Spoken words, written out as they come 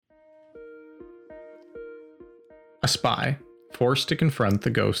A spy, forced to confront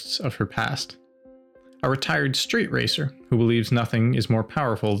the ghosts of her past. A retired street racer who believes nothing is more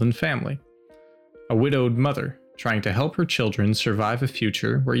powerful than family. A widowed mother trying to help her children survive a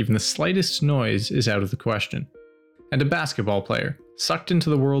future where even the slightest noise is out of the question. And a basketball player, sucked into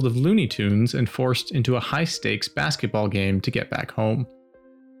the world of Looney Tunes and forced into a high-stakes basketball game to get back home.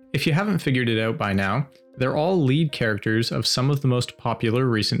 If you haven't figured it out by now, they're all lead characters of some of the most popular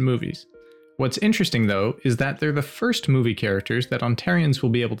recent movies. What's interesting though is that they're the first movie characters that Ontarians will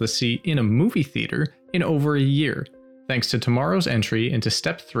be able to see in a movie theater in over a year, thanks to tomorrow's entry into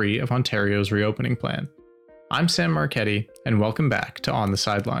Step 3 of Ontario's reopening plan. I'm Sam Marchetti, and welcome back to On the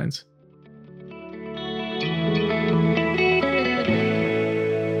Sidelines.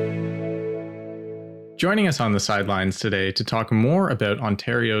 Joining us on the sidelines today to talk more about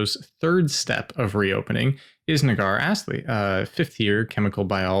Ontario's third step of reopening is Nagar Astley, a fifth-year chemical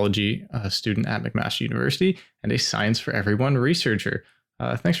biology student at McMaster University and a Science for Everyone researcher.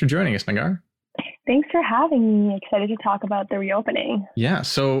 Thanks for joining us, Nagar. Thanks for having me. Excited to talk about the reopening. Yeah,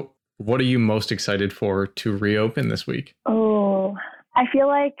 so what are you most excited for to reopen this week? Oh, I feel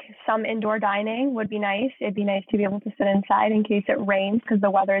like some indoor dining would be nice. It'd be nice to be able to sit inside in case it rains because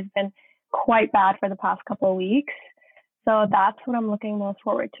the weather has been quite bad for the past couple of weeks. So that's what I'm looking most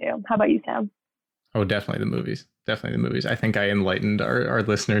forward to. How about you, Sam? Oh, definitely the movies. Definitely the movies. I think I enlightened our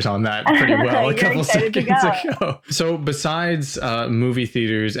listeners on that pretty well a couple seconds ago. So besides movie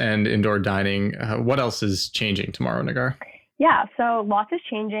theaters and indoor dining, what else is changing tomorrow, Nagar? Yeah, so lots is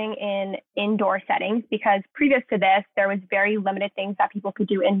changing in indoor settings because previous to this, there was very limited things that people could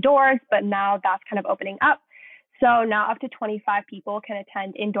do indoors, but now that's kind of opening up. So now up to 25 people can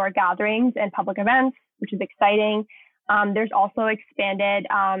attend indoor gatherings and public events, which is exciting. There's also expanded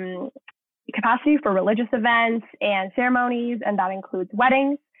capacity for religious events and ceremonies, and that includes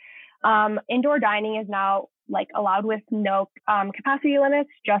weddings. Indoor dining is now allowed with no capacity limits,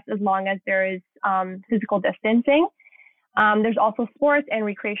 just as long as there is physical distancing. There's also sports and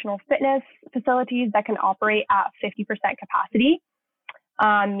recreational fitness facilities that can operate at 50% capacity.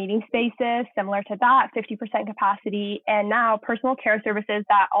 Meeting spaces, similar to that, 50% capacity. And now personal care services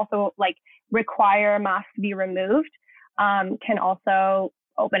that also require masks to be removed can also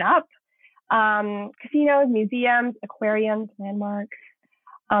open up. Casinos, museums, aquariums, landmarks,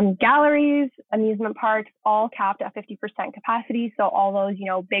 galleries, amusement parks, all capped at 50% capacity. So all those,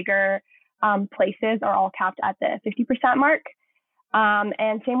 bigger places are all capped at the 50% mark.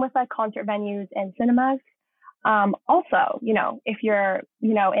 And same with concert venues and cinemas. Also, if you're,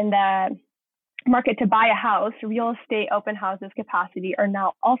 in the market to buy a house, real estate open houses capacity are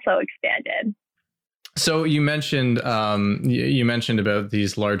now also expanded. So you mentioned about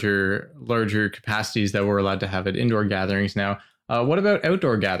these larger capacities that we're allowed to have at indoor gatherings now. What about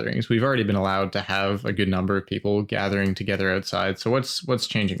outdoor gatherings? We've already been allowed to have a good number of people gathering together outside. So what's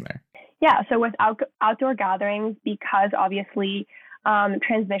changing there? Yeah, so with outdoor gatherings, because obviously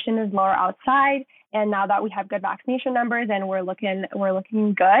transmission is lower outside, and now that we have good vaccination numbers and we're looking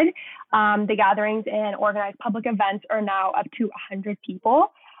good, the gatherings and organized public events are now up to 100 people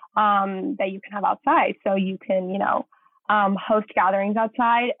that you can have outside. So you can, host gatherings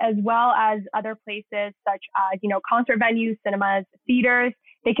outside, as well as other places such as, concert venues, cinemas, theaters.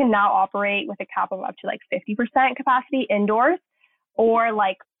 They can now operate with a cap of up to 50% capacity indoors, or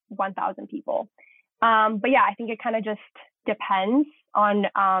 1,000 people. But yeah, I think it kind of just depends on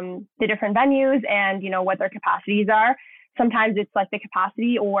the different venues and, what their capacities are. Sometimes it's the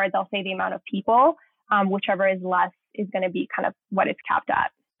capacity, or they'll say the amount of people, whichever is less is going to be kind of what it's capped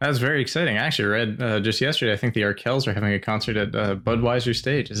at. That's very exciting. I actually read just yesterday, I think the Arkells are having a concert at Budweiser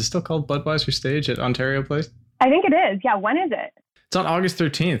Stage. Is it still called Budweiser Stage at Ontario Place? I think it is. Yeah. When is it? It's on August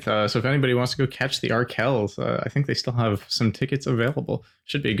 13th. So if anybody wants to go catch the Arkells, I think they still have some tickets available.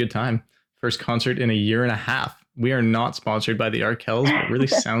 Should be a good time. First concert in a year and a half. We are not sponsored by the Arkells, but it really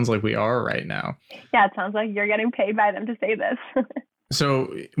sounds like we are right now. Yeah, it sounds like you're getting paid by them to say this.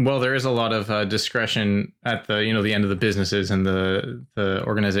 So, well, there is a lot of discretion at the end of the businesses and the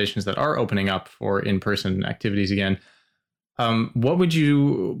organizations that are opening up for in-person activities again. What would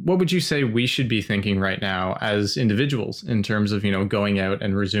you say we should be thinking right now as individuals in terms of going out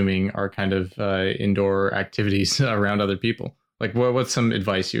and resuming our kind of indoor activities around other people? What's some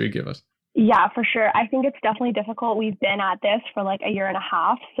advice you would give us? Yeah, for sure. I think it's definitely difficult. We've been at this for a year and a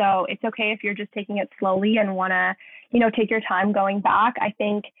half. So it's okay if you're just taking it slowly and want to, take your time going back. I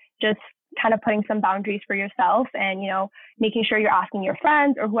think just kind of putting some boundaries for yourself and, making sure you're asking your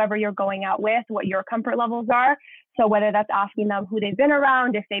friends or whoever you're going out with what your comfort levels are. So whether that's asking them who they've been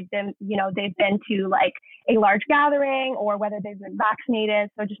around, if they've been, they've been to like a large gathering, or whether they've been vaccinated.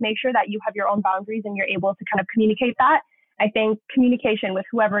 So just make sure that you have your own boundaries and you're able to kind of communicate that. I think communication with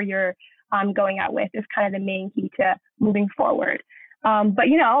whoever you're going out with is kind of the main key to moving forward. But,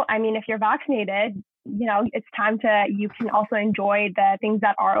 if you're vaccinated, it's time you can also enjoy the things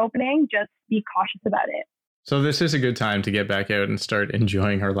that are opening. Just be cautious about it. So this is a good time to get back out and start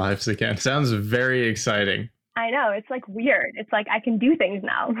enjoying our lives again. Sounds very exciting. I know. It's like weird. It's like I can do things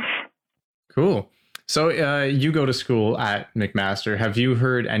now. Cool. So you go to school at McMaster. Have you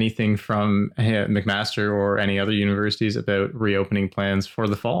heard anything from McMaster or any other universities about reopening plans for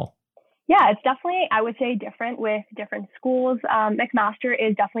the fall? Yeah, it's definitely, I would say, different with different schools. McMaster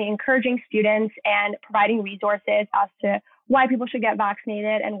is definitely encouraging students and providing resources as to why people should get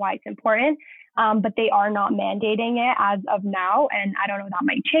vaccinated and why it's important. But they are not mandating it as of now. And I don't know, that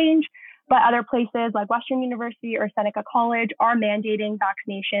might change. But other places like Western University or Seneca College are mandating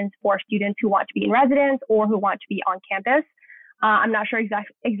vaccinations for students who want to be in residence or who want to be on campus. I'm not sure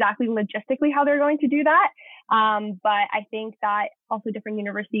exactly logistically how they're going to do that. But I think that also different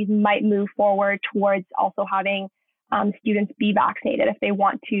universities might move forward towards also having students be vaccinated if they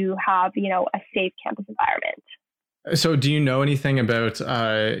want to have, a safe campus environment. So do you know anything about,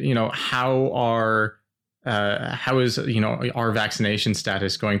 how is our vaccination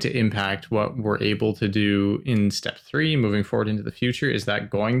status going to impact what we're able to do in step 3 moving forward into the future? Is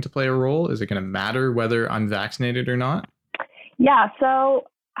that going to play a role? Is it going to matter whether I'm vaccinated or not? Yeah, so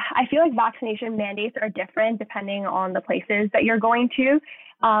I feel like vaccination mandates are different depending on the places that you're going to.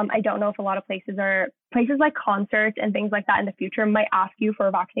 I don't know if a lot of places like concerts and things like that in the future might ask you for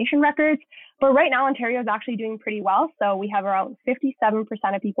vaccination records. But right now, Ontario is actually doing pretty well. So we have around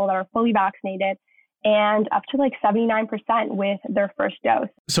 57% of people that are fully vaccinated and up to like 79% with their first dose.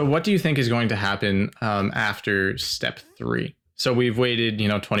 So what do you think is going to happen after step 3? So we've waited,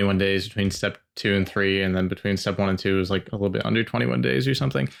 21 days between step 2 and 3, and then between step 1 and 2 is like a little bit under 21 days or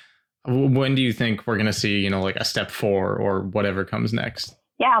something. When do you think we're going to see, like a step 4 or whatever comes next?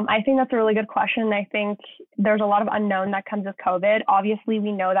 Yeah, I think that's a really good question. I think there's a lot of unknown that comes with COVID. Obviously,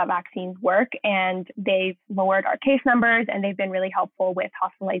 we know that vaccines work and they've lowered our case numbers and they've been really helpful with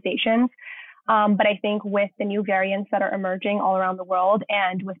hospitalizations. But I think with the new variants that are emerging all around the world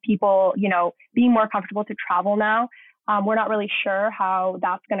and with people, being more comfortable to travel now, we're not really sure how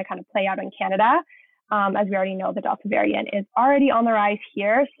that's going to kind of play out in Canada. As we already know, the Delta variant is already on the rise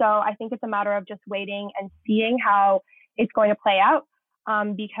here. So I think it's a matter of just waiting and seeing how it's going to play out.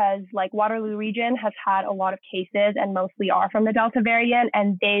 Because like Waterloo region has had a lot of cases and mostly are from the Delta variant,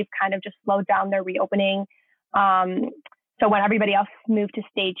 and they've kind of just slowed down their reopening. So when everybody else moved to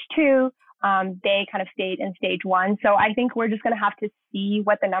stage 2, they kind of stayed in stage 1. So I think we're just going to have to see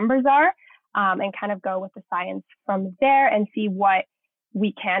what the numbers are and kind of go with the science from there and see what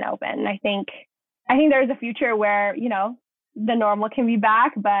we can open. I think there's a future where, the normal can be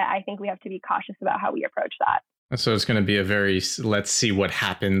back, but I think we have to be cautious about how we approach that. So it's going to be a very let's see what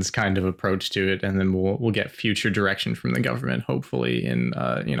happens kind of approach to it, and then we'll get future direction from the government, hopefully in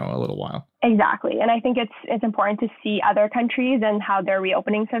a little while. Exactly, and I think it's important to see other countries and how their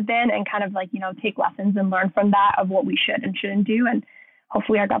reopenings have been, and kind of like take lessons and learn from that of what we should and shouldn't do, and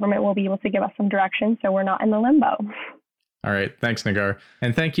hopefully our government will be able to give us some direction so we're not in the limbo. All right. Thanks, Nagar.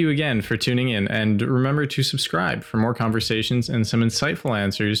 And thank you again for tuning in. And remember to subscribe for more conversations and some insightful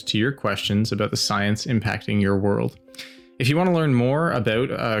answers to your questions about the science impacting your world. If you want to learn more about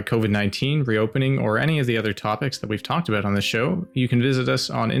COVID-19, reopening, or any of the other topics that we've talked about on the show, you can visit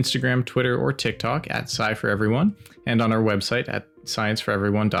us on Instagram, Twitter, or TikTok at Sci4Everyone, and on our website at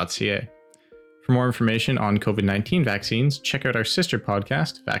scienceforeveryone.ca. For more information on COVID-19 vaccines, check out our sister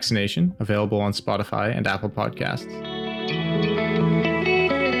podcast, Vaccination, available on Spotify and Apple Podcasts.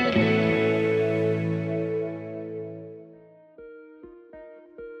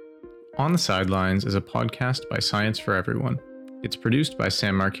 On the Sidelines is a podcast by Science for Everyone. It's produced by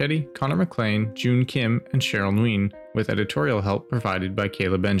Sam Marchetti, Connor McLean, June Kim, and Cheryl Nguyen, with editorial help provided by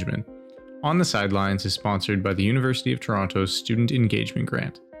Kayla Benjamin. On the Sidelines is sponsored by the University of Toronto's Student Engagement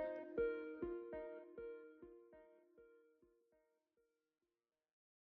Grant.